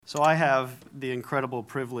So I have the incredible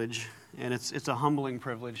privilege, and it's a humbling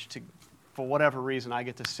privilege to, for whatever reason, I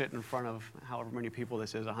get to sit in front of however many people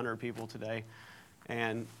this is, 100 people today,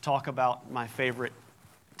 and talk about my favorite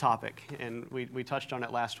topic. And we touched on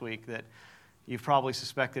it last week, that you've probably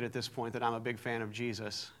suspected at this point that I'm a big fan of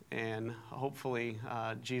Jesus, and hopefully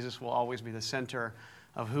Jesus will always be the center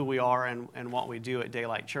of who we are and what we do at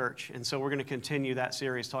Daylight Church. And so we're going to continue that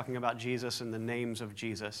series talking about Jesus and the names of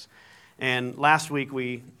Jesus. And last week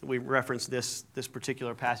we referenced this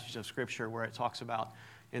particular passage of Scripture where it talks about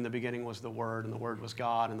in the beginning was the Word, and the Word was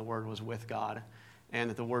God, and the Word was with God,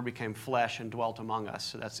 and that the Word became flesh and dwelt among us.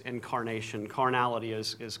 So that's incarnation. Carnality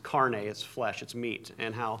is carne, it's flesh, it's meat,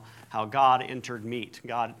 and how God entered meat.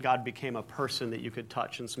 God became a person that you could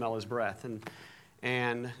touch and smell His breath,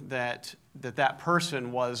 and that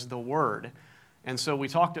person was the Word. And so we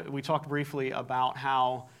talked briefly about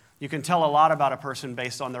how you can tell a lot about a person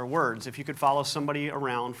based on their words. If you could follow somebody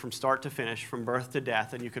around from start to finish, from birth to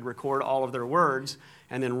death, and you could record all of their words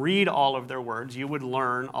and then read all of their words, you would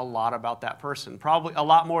learn a lot about that person. Probably a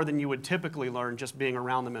lot more than you would typically learn just being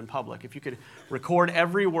around them in public. If you could record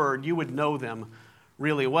every word, you would know them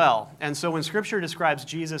really well. And so when Scripture describes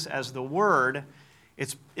Jesus as the Word,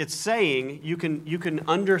 it's saying you can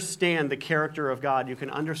understand the character of God, you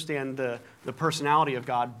can understand the personality of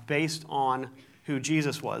God based on who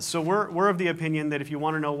Jesus was. So we're of the opinion that if you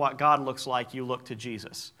want to know what God looks like, you look to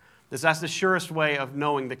Jesus. That's the surest way of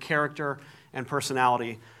knowing the character and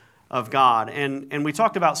personality of God. And we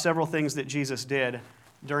talked about several things that Jesus did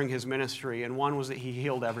during His ministry, and one was that He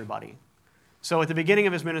healed everybody. So at the beginning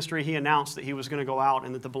of His ministry, He announced that He was going to go out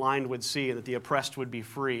and that the blind would see and that the oppressed would be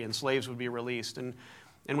free and slaves would be released. And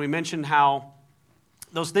we mentioned how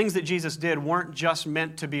those things that Jesus did weren't just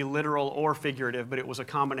meant to be literal or figurative, but it was a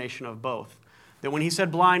combination of both. That when He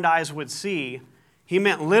said blind eyes would see, He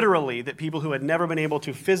meant literally that people who had never been able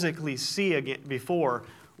to physically see again before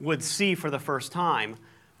would see for the first time.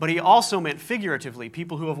 But He also meant figuratively,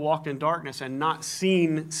 people who have walked in darkness and not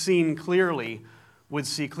seen clearly would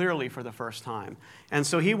see clearly for the first time. And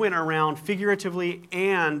so He went around figuratively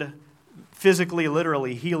and physically,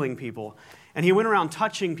 literally healing people. And He went around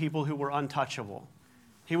touching people who were untouchable.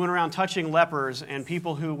 He went around touching lepers and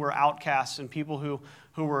people who were outcasts and people who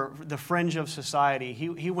were the fringe of society.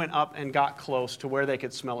 He went up and got close to where they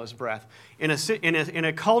could smell His breath. In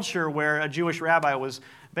a culture where a Jewish rabbi was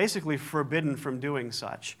basically forbidden from doing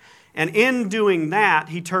such. And in doing that,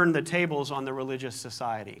 He turned the tables on the religious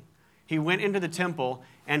society. He went into the temple,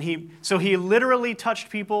 and He literally touched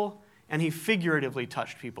people, and He figuratively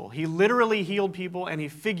touched people. He literally healed people, and He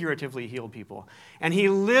figuratively healed people. And He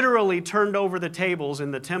literally turned over the tables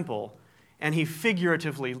in the temple, and He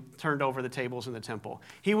figuratively turned over the tables in the temple.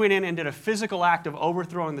 He went in and did a physical act of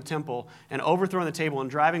overthrowing the temple and overthrowing the table and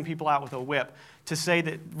driving people out with a whip to say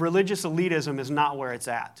that religious elitism is not where it's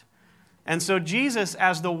at. And so Jesus,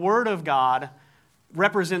 as the Word of God,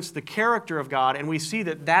 represents the character of God, and we see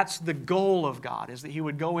that that's the goal of God, is that He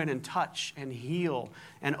would go in and touch and heal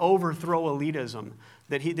and overthrow elitism,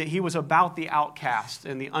 that he was about the outcast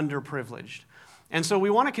and the underprivileged. And so we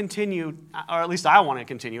want to continue, or at least I want to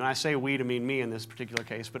continue, and I say we to mean me in this particular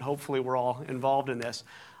case, but hopefully we're all involved in this.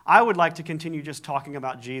 I would like to continue just talking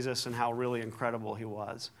about Jesus and how really incredible He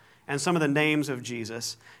was, and some of the names of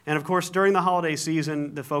Jesus. And of course, during the holiday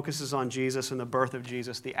season, the focus is on Jesus and the birth of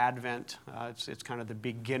Jesus, the Advent. It's kind of the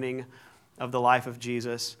beginning of the life of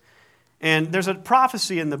Jesus. And there's a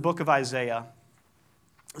prophecy in the book of Isaiah.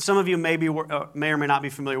 Some of you may or may not be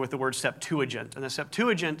familiar with the word Septuagint. And the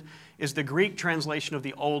Septuagint is the Greek translation of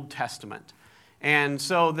the Old Testament. And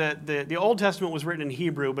so the Old Testament was written in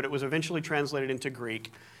Hebrew, but it was eventually translated into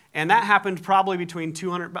Greek. And that happened probably between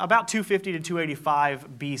about 250 to 285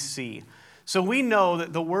 BC. So we know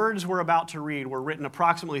that the words we're about to read were written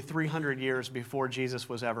approximately 300 years before Jesus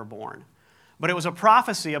was ever born. But it was a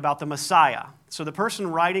prophecy about the Messiah. So the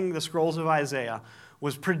person writing the scrolls of Isaiah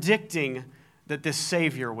was predicting that this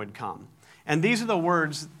Savior would come. And these are the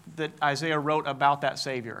words that Isaiah wrote about that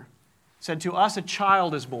Savior. It said, "To us a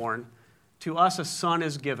child is born, to us a son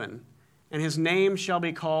is given, and His name shall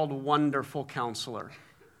be called Wonderful Counselor,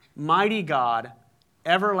 Mighty God,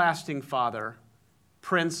 Everlasting Father,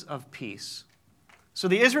 Prince of Peace." So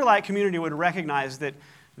the Israelite community would recognize that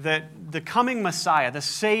the coming Messiah, the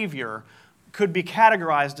Savior, could be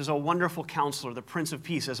categorized as a wonderful counselor, the Prince of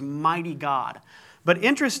Peace, as mighty God. But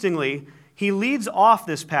interestingly, he leads off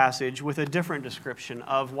this passage with a different description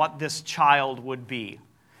of what this child would be.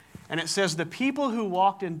 And it says, "The people who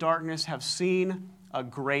walked in darkness have seen a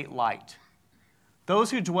great light.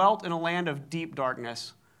 Those who dwelt in a land of deep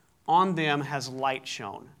darkness, on them has light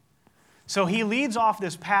shone." So he leads off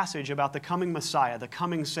this passage about the coming Messiah, the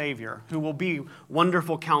coming Savior, who will be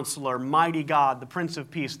Wonderful Counselor, Mighty God, the Prince of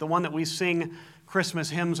Peace, the one that we sing Christmas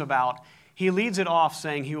hymns about. He leads it off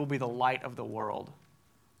saying he will be the light of the world,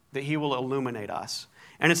 that he will illuminate us.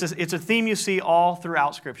 And it's a theme you see all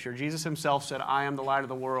throughout Scripture. Jesus himself said, I am the light of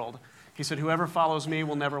the world. He said, whoever follows me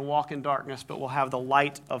will never walk in darkness, but will have the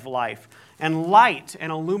light of life. And light and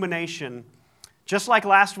illumination, just like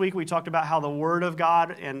last week we talked about how the Word of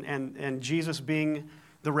God and Jesus being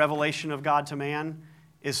the revelation of God to man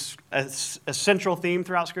is a central theme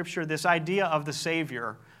throughout Scripture. This idea of the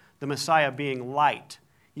Savior, the Messiah, being light,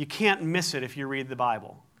 you can't miss it if you read the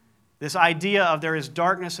Bible. This idea of there is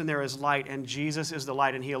darkness and there is light, and Jesus is the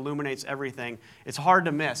light, and he illuminates everything. It's hard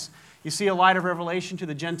to miss. You see, a light of revelation to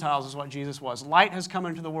the Gentiles is what Jesus was. Light has come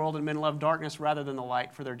into the world, and men love darkness rather than the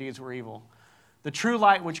light, for their deeds were evil. The true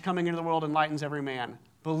light which coming into the world enlightens every man.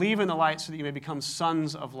 Believe in the light so that you may become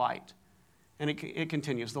sons of light. And it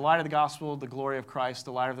continues. The light of the gospel, the glory of Christ,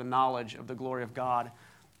 the light of the knowledge of the glory of God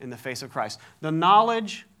in the face of Christ. The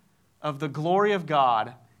knowledge of the glory of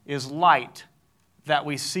God is light that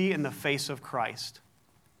we see in the face of Christ.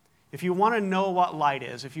 If you want to know what light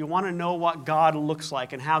is, if you want to know what God looks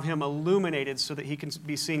like and have him illuminated so that he can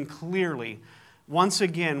be seen clearly, once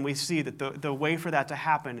again we see that the way for that to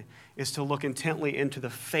happen is to look intently into the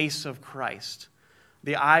face of Christ,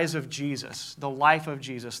 the eyes of Jesus, the life of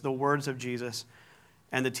Jesus, the words of Jesus,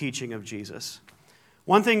 and the teaching of Jesus.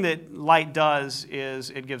 One thing that light does is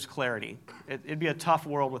it gives clarity. It'd be a tough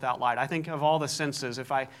world without light. I think of all the senses,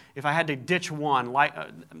 if I had to ditch one, light,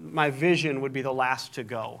 my vision would be the last to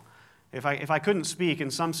go. If I couldn't speak,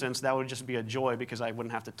 in some sense, that would just be a joy because I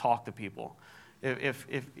wouldn't have to talk to people. If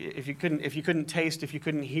you couldn't taste, if you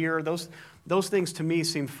couldn't hear, those things to me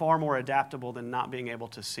seem far more adaptable than not being able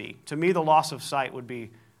to see. To me, the loss of sight would be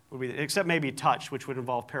except maybe touch, which would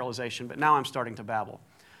involve paralyzation. But now I'm starting to babble.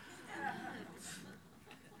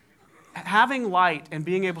 Having light and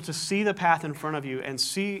being able to see the path in front of you and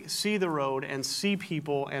see the road and see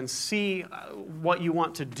people and see what you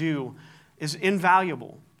want to do is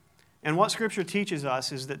invaluable. And what Scripture teaches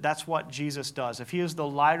us is that that's what Jesus does. If he is the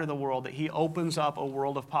light of the world, that he opens up a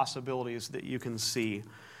world of possibilities that you can see.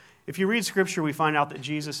 If you read Scripture, we find out that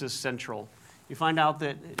Jesus is central. You find out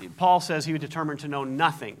that Paul says he was determined to know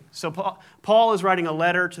nothing. So Paul is writing a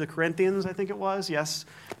letter to the Corinthians, I think it was, yes,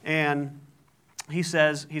 and he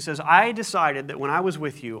says, I decided that when I was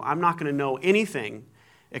with you, I'm not going to know anything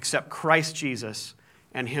except Christ Jesus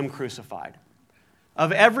and him crucified.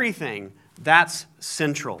 Of everything, that's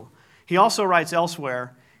central. He also writes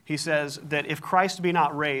elsewhere, he says that if Christ be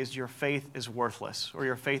not raised, your faith is worthless or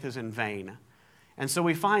your faith is in vain. And so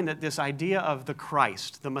we find that this idea of the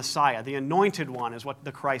Christ, the Messiah, the anointed one is what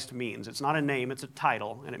the Christ means. It's not a name, it's a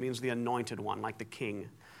title, and it means the anointed one, like the king. It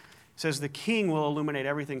says the king will illuminate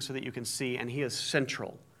everything so that you can see, and he is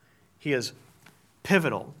central. He is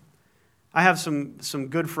pivotal. I have some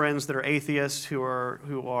good friends that are atheists who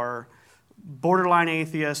are borderline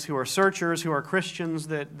atheists, who are searchers, who are Christians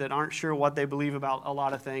that aren't sure what they believe about a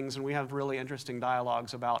lot of things, and we have really interesting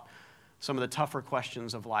dialogues about some of the tougher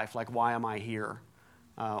questions of life, like why am I here?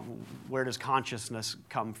 Where does consciousness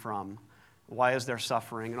come from? Why is there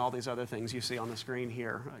suffering? And all these other things you see on the screen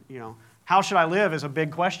here. How should I live is a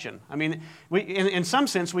big question. I mean, in some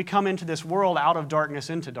sense, we come into this world out of darkness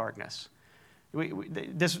into darkness.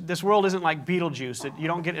 This world isn't like Beetlejuice. You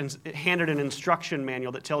don't get handed an instruction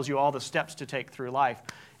manual that tells you all the steps to take through life.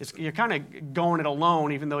 You're kind of going it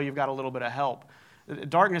alone, even though you've got a little bit of help.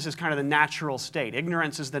 Darkness is kind of the natural state.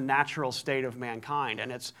 Ignorance is the natural state of mankind, and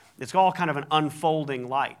it's all kind of an unfolding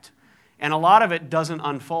light. And a lot of it doesn't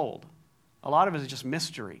unfold. A lot of it is just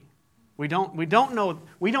mystery. We don't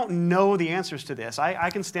know the answers to this.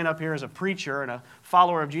 I can stand up here as a preacher and a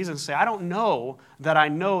follower of Jesus and say, I don't know that I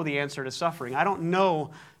know the answer to suffering. I don't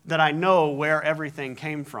know that I know where everything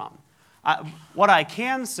came from. What I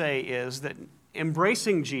can say is that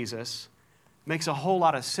embracing Jesus makes a whole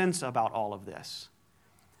lot of sense about all of this.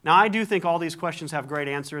 Now, I do think all these questions have great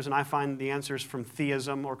answers, and I find the answers from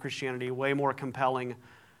theism or Christianity way more compelling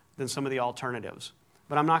than some of the alternatives.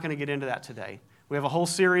 But I'm not going to get into that today. We have a whole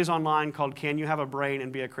series online called Can You Have a Brain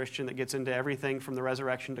and Be a Christian that gets into everything from the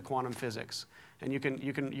resurrection to quantum physics. And you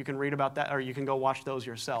can read about that, or you can go watch those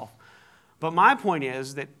yourself. But my point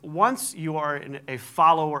is that once you are a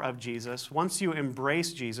follower of Jesus, once you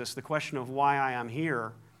embrace Jesus, the question of why I am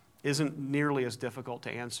here isn't nearly as difficult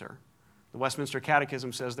to answer. The Westminster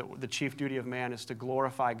Catechism says that the chief duty of man is to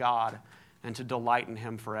glorify God and to delight in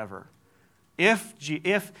him forever. If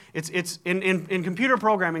it's in computer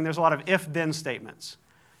programming, there's a lot of if-then statements.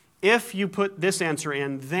 If you put this answer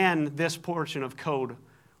in, then this portion of code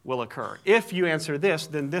will occur. If you answer this,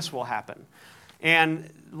 then this will happen.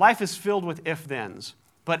 And life is filled with if-thens.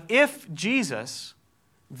 But if Jesus,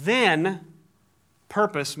 then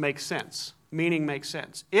purpose makes sense. Meaning makes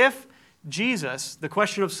sense. If Jesus, the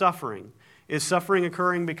question of suffering, is suffering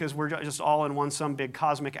occurring because we're just all in some big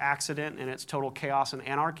cosmic accident and it's total chaos and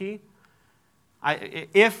anarchy?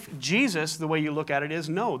 If Jesus, the way you look at it is,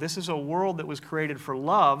 no, this is a world that was created for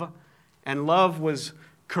love, and love was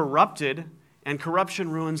corrupted, and corruption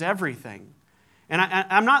ruins everything. And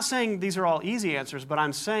I'm not saying these are all easy answers, but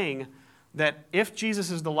I'm saying that if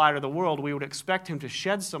Jesus is the light of the world, we would expect him to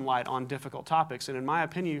shed some light on difficult topics. And in my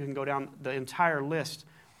opinion, you can go down the entire list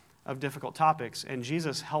of difficult topics, and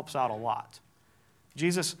Jesus helps out a lot.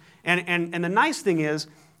 Jesus, and the nice thing is,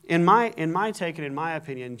 in my take and in my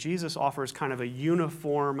opinion, Jesus offers kind of a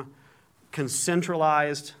uniform,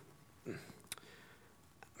 concentralized,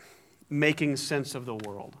 making sense of the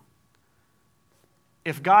world.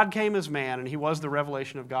 If God came as man and he was the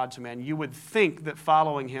revelation of God to man, you would think that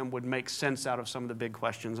following him would make sense out of some of the big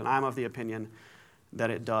questions, and I'm of the opinion that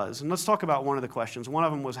it does. And let's talk about one of the questions. One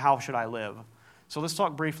of them was, how should I live? So let's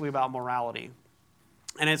talk briefly about morality.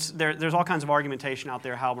 And there's all kinds of argumentation out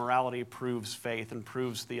there how morality proves faith and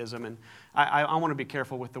proves theism, and I want to be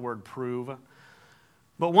careful with the word prove.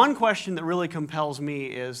 But one question that really compels me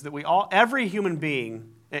is that every human being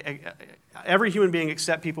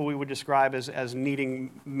except people we would describe as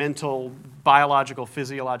needing mental, biological,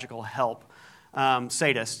 physiological help,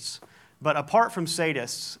 sadists. But apart from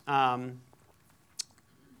sadists,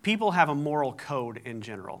 people have a moral code in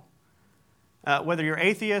general. Whether you're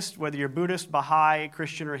atheist, whether you're Buddhist, Baha'i,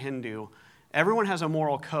 Christian, or Hindu, everyone has a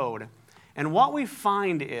moral code. And what we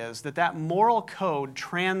find is that moral code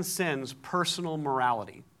transcends personal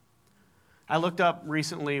morality. I looked up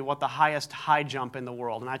recently what the highest high jump in the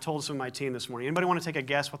world, and I told some of my team this morning. Anybody want to take a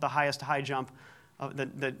guess what the highest high jump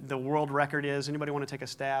the world record is? Anybody want to take a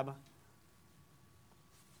stab?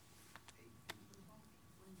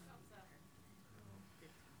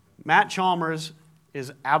 Matt Chalmers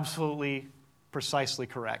is absolutely precisely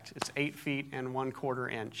correct. It's 8 feet and 1/4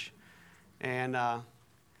 inch. And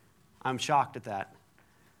I'm shocked at that.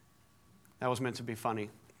 That was meant to be funny.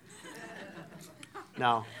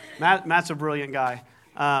 No, Matt's a brilliant guy.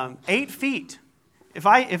 8 feet. If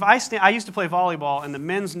I stand, I used to play volleyball, and the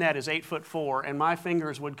men's net is 8'4", and my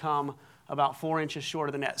fingers would come about 4 inches short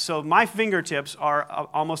of the net. So my fingertips are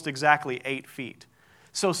almost exactly 8 feet.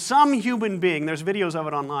 So some human being, there's videos of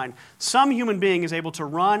it online, some human being is able to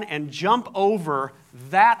run and jump over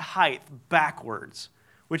that height backwards,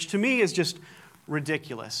 which to me is just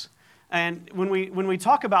ridiculous. And when we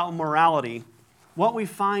talk about morality, what we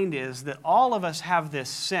find is that all of us have this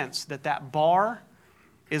sense that bar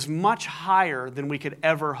is much higher than we could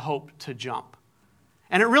ever hope to jump.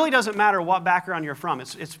 And it really doesn't matter what background you're from.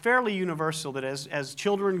 It's fairly universal that as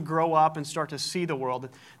children grow up and start to see the world,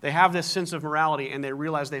 they have this sense of morality and they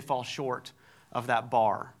realize they fall short of that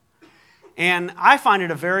bar. And I find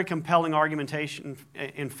it a very compelling argumentation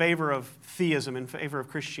in favor of theism, in favor of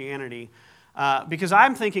Christianity, because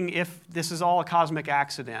I'm thinking if this is all a cosmic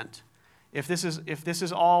accident, if this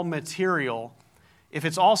is all material, if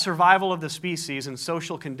it's all survival of the species and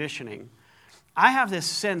social conditioning, I have this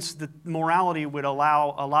sense that morality would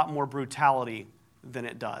allow a lot more brutality than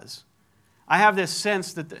it does. I have this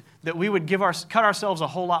sense that we would cut ourselves a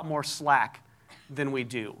whole lot more slack than we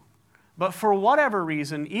do. But for whatever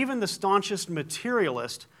reason, even the staunchest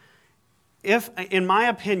materialist, in my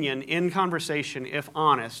opinion, in conversation, if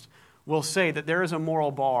honest, will say that there is a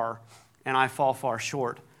moral bar and I fall far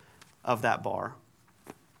short of that bar.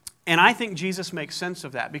 And I think Jesus makes sense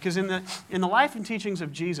of that, because in the life and teachings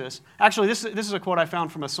of Jesus, actually this is a quote I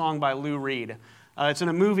found from a song by Lou Reed. It's in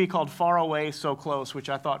a movie called Far Away, So Close, which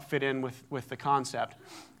I thought fit in with the concept.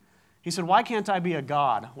 He said, "Why can't I be a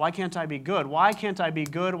God? Why can't I be good? Why can't I be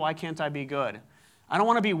good? Why can't I be good? I don't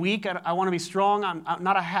want to be weak. I want to be strong. I'm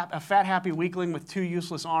not a fat, happy weakling with 2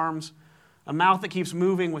 useless arms, a mouth that keeps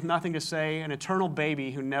moving with nothing to say, an eternal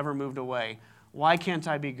baby who never moved away. Why can't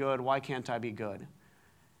I be good? Why can't I be good?"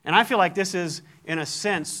 And I feel like this is, in a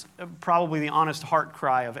sense, probably the honest heart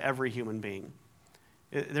cry of every human being.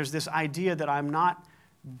 There's this idea that I'm not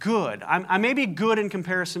good. I may be good in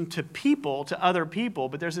comparison to other people,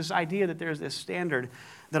 but there's this idea that there's this standard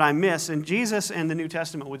that I miss. And Jesus and the New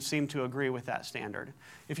Testament would seem to agree with that standard.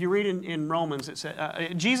 If you read in Romans, it says,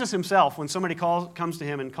 Jesus himself, when somebody comes to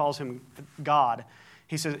him and calls him God,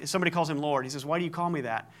 he says, somebody calls him Lord. He says, "Why do you call me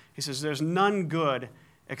that?" He says, "There's none good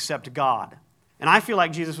except God." And I feel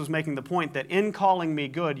like Jesus was making the point that in calling me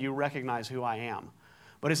good, you recognize who I am.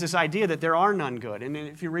 But it's this idea that there are none good. And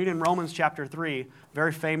if you read in Romans chapter 3,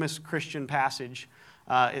 very famous Christian passage,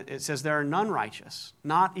 It says there are none righteous,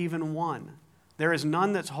 not even one. There is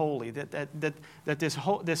none that's holy. That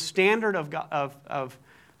this standard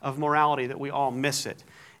of morality, that we all miss it.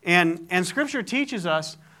 And Scripture teaches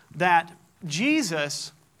us that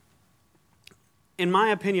Jesus, in my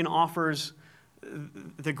opinion, offers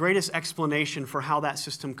the greatest explanation for how that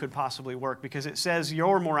system could possibly work, because it says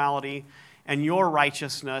your morality and your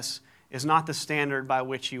righteousness is not the standard by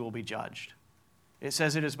which you will be judged. It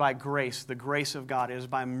says it is by grace, the grace of God. It is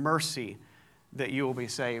by mercy that you will be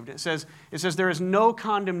saved. It says there is no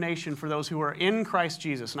condemnation for those who are in Christ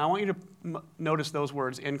Jesus. And I want you to notice those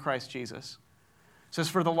words, in Christ Jesus. It says,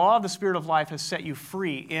 for the law of the Spirit of life has set you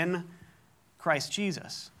free in Christ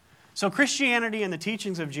Jesus. So Christianity and the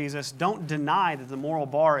teachings of Jesus don't deny that the moral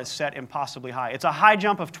bar is set impossibly high. It's a high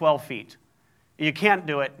jump of 12 feet. You can't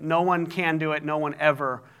do it. No one can do it. No one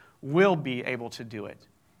ever will be able to do it.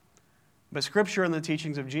 But Scripture and the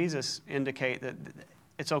teachings of Jesus indicate that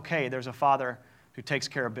it's okay. There's a Father who takes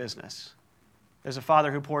care of business. There's a Father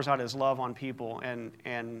who pours out His love on people and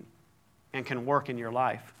can work in your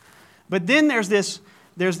life. But then there's this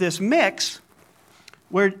mix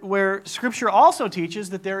where Scripture also teaches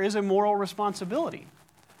that there is a moral responsibility.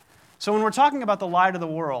 So when we're talking about the light of the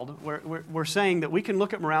world, we're saying that we can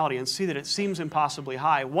look at morality and see that it seems impossibly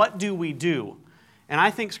high. What do we do? And I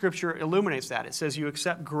think Scripture illuminates that. It says you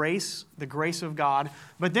accept grace, the grace of God,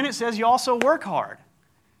 but then it says you also work hard.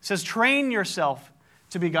 It says train yourself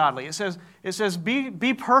to be godly. It says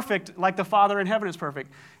be perfect like the Father in heaven is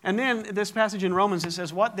perfect. And then this passage in Romans, it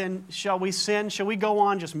says, what then? Shall we sin? Shall we go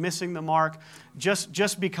on just missing the mark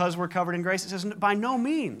just because we're covered in grace? It says, by no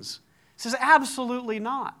means. It says, absolutely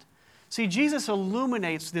not. See, Jesus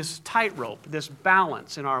illuminates this tightrope, this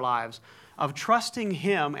balance in our lives of trusting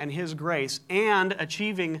Him and His grace and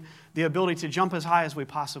achieving the ability to jump as high as we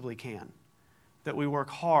possibly can. That we work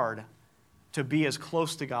hard to be as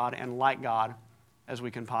close to God and like God as we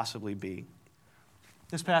can possibly be.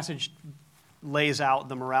 This passage lays out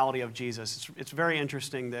the morality of Jesus. It's very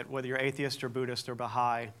interesting that whether you're atheist or Buddhist or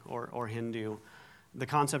Baha'i or Hindu, the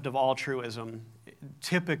concept of altruism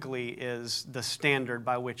typically is the standard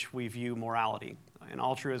by which we view morality. And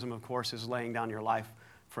altruism, of course, is laying down your life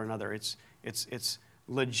for another. It's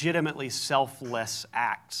legitimately selfless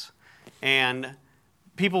acts. And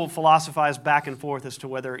people philosophize back and forth as to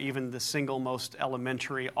whether even the single most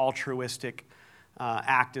elementary altruistic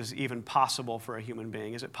act is even possible for a human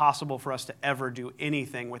being. Is it possible for us to ever do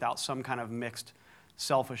anything without some kind of mixed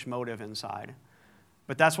selfish motive inside?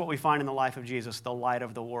 But that's what we find in the life of Jesus, the light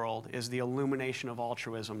of the world, is the illumination of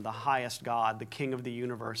altruism, the highest God, the King of the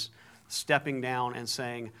universe, stepping down and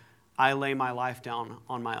saying, I lay my life down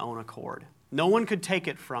on my own accord. No one could take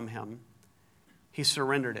it from Him. He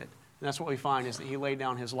surrendered it. And that's what we find, is that He laid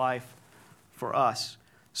down His life for us.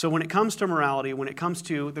 So when it comes to morality, when it comes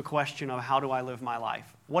to the question of how do I live my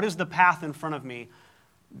life, what is the path in front of me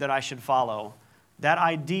that I should follow, that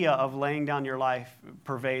idea of laying down your life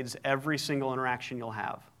pervades every single interaction you'll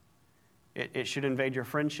have. It should invade your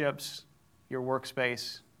friendships, your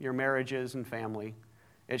workspace, your marriages and family.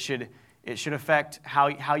 It should affect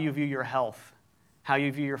how you view your health, how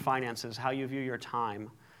you view your finances, how you view your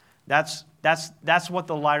time. That's what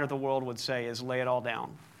the light of the world would say, is lay it all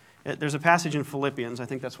down. There's a passage in Philippians, I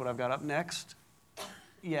think that's what I've got up next.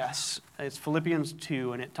 Yes, it's Philippians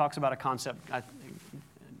 2, and it talks about a concept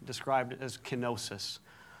described as kenosis.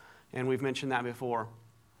 And we've mentioned that before.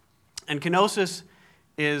 And kenosis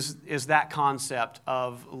is that concept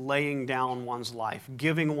of laying down one's life,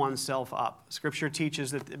 giving oneself up. Scripture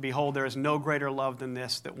teaches that, behold, there is no greater love than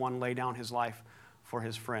this, that one lay down his life for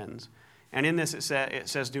his friends. And in this it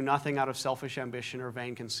says, do nothing out of selfish ambition or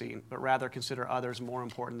vain conceit, but rather consider others more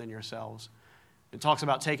important than yourselves. It talks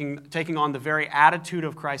about taking on the very attitude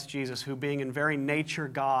of Christ Jesus, who being in very nature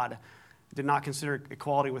God, did not consider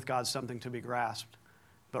equality with God something to be grasped,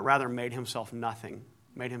 but rather made himself nothing,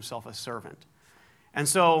 made himself a servant. And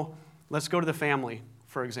so let's go to the family,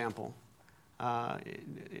 for example,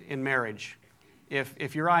 in marriage.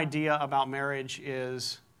 If your idea about marriage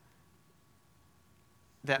is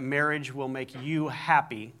that marriage will make you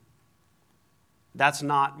happy, that's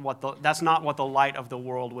not what the light of the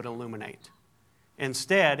world would illuminate.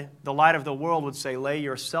 Instead, the light of the world would say, lay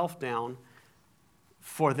yourself down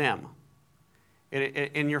for them.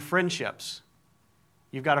 In your friendships,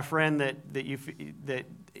 you've got a friend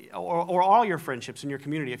or all your friendships in your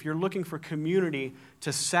community. If you're looking for community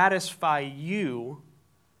to satisfy you,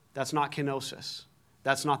 that's not kenosis.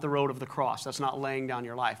 That's not the road of the cross. That's not laying down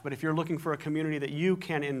your life. But if you're looking for a community that you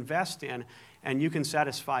can invest in and you can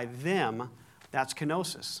satisfy them, that's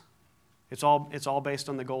kenosis. It's all based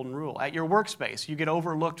on the golden rule. At your workspace, you get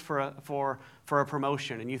overlooked for a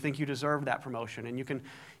promotion, and you think you deserve that promotion, and you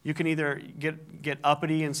can either get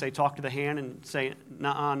uppity and say talk to the hand and say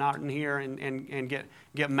nuh-uh, not in here, and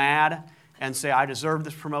get mad and say I deserve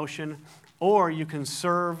this promotion, or you can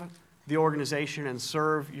serve the organization and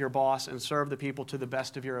serve your boss and serve the people to the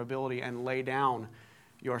best of your ability and lay down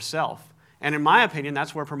yourself. And in my opinion,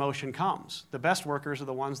 that's where promotion comes. The best workers are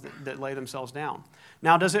the ones that lay themselves down.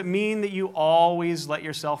 Now, does it mean that you always let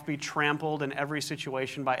yourself be trampled in every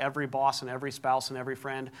situation by every boss and every spouse and every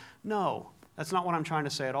friend? No, that's not what I'm trying to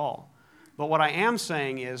say at all. But what I am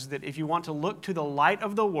saying is that if you want to look to the light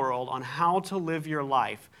of the world on how to live your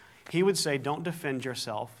life, he would say, don't defend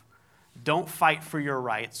yourself. Don't fight for your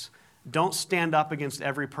rights. Don't stand up against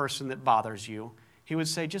every person that bothers you. He would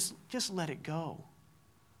say, just let it go.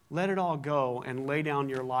 Let it all go and lay down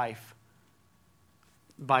your life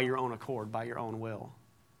by your own accord, by your own will.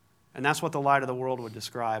 And that's what the light of the world would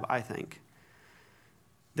describe, I think.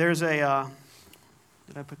 There's a,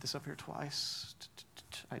 did I put this up here twice?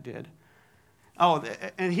 I did. Oh,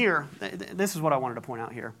 and here, this is what I wanted to point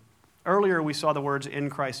out here. Earlier we saw the words in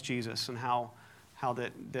Christ Jesus and how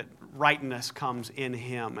that rightness comes in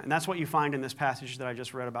him. And that's what you find in this passage that I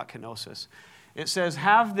just read about kenosis. It says,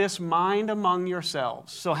 have this mind among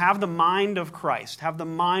yourselves. So have the mind of Christ. Have the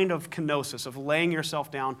mind of kenosis, of laying yourself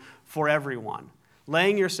down for everyone.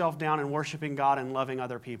 Laying yourself down and worshiping God and loving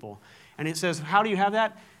other people. And it says, how do you have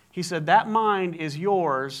that? He said, that mind is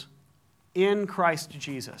yours in Christ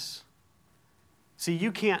Jesus. See,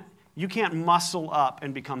 you can't muscle up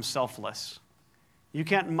and become selfless. You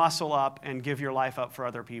can't muscle up and give your life up for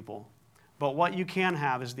other people. But what you can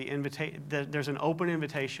have is there's an open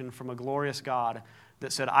invitation from a glorious God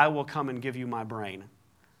that said, I will come and give you my brain.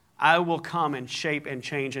 I will come and shape and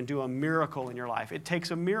change and do a miracle in your life. It takes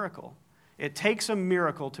a miracle. It takes a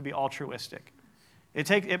miracle to be altruistic.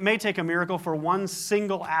 It may take a miracle for one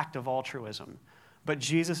single act of altruism, but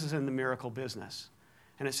Jesus is in the miracle business.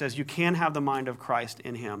 And it says you can have the mind of Christ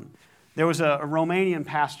in him. There was a Romanian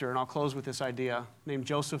pastor, and I'll close with this idea, named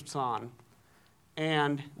Joseph Tson.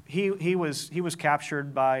 And he was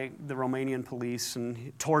captured by the Romanian police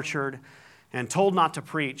and tortured and told not to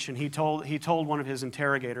preach. And he told one of his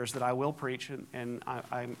interrogators that I will preach, and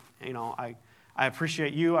I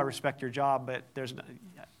appreciate you, I respect your job, but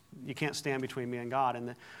you can't stand between me and God.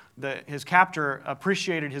 And his captor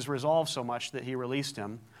appreciated his resolve so much that he released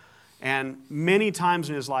him. And many times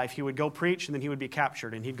in his life, he would go preach, and then he would be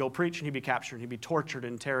captured. And he'd go preach, and he'd be captured, and he'd be tortured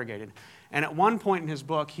and interrogated. And at one point in his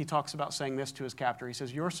book, he talks about saying this to his captor. He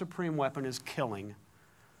says, your supreme weapon is killing.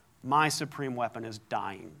 My supreme weapon is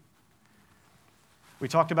dying. We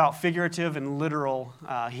talked about figurative and literal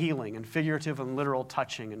healing, and figurative and literal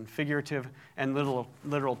touching, and figurative and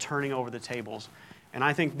literal turning over the tables. And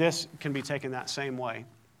I think this can be taken that same way.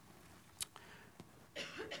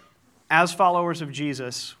 As followers of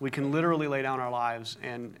Jesus, we can literally lay down our lives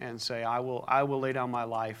and say, I will lay down my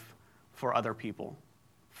life for other people,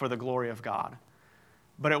 for the glory of God.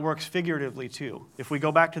 But it works figuratively too. If we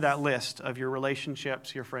go back to that list of your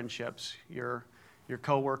relationships, your friendships, your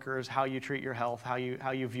coworkers, how you treat your health, how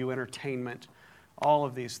you view entertainment, all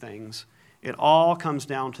of these things, it all comes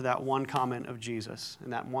down to that one comment of Jesus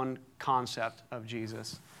and that one concept of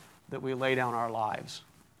Jesus, that we lay down our lives.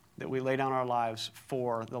 That we lay down our lives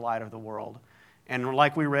for the light of the world. And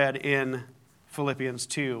like we read in Philippians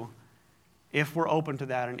 2, if we're open to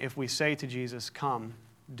that and if we say to Jesus, come,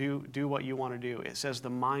 do what you want to do, it says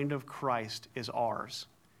the mind of Christ is ours.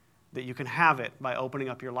 That you can have it by opening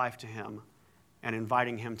up your life to him and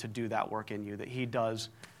inviting him to do that work in you, that he does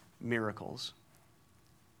miracles.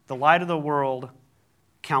 The light of the world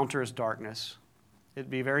counters darkness.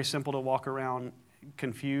 It'd be very simple to walk around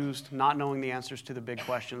confused, not knowing the answers to the big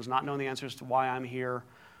questions, not knowing the answers to why I'm here,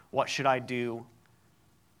 what should I do.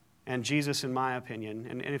 And Jesus, in my opinion,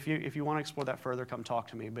 and if you want to explore that further, come talk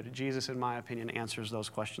to me, but Jesus, in my opinion, answers those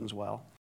questions well.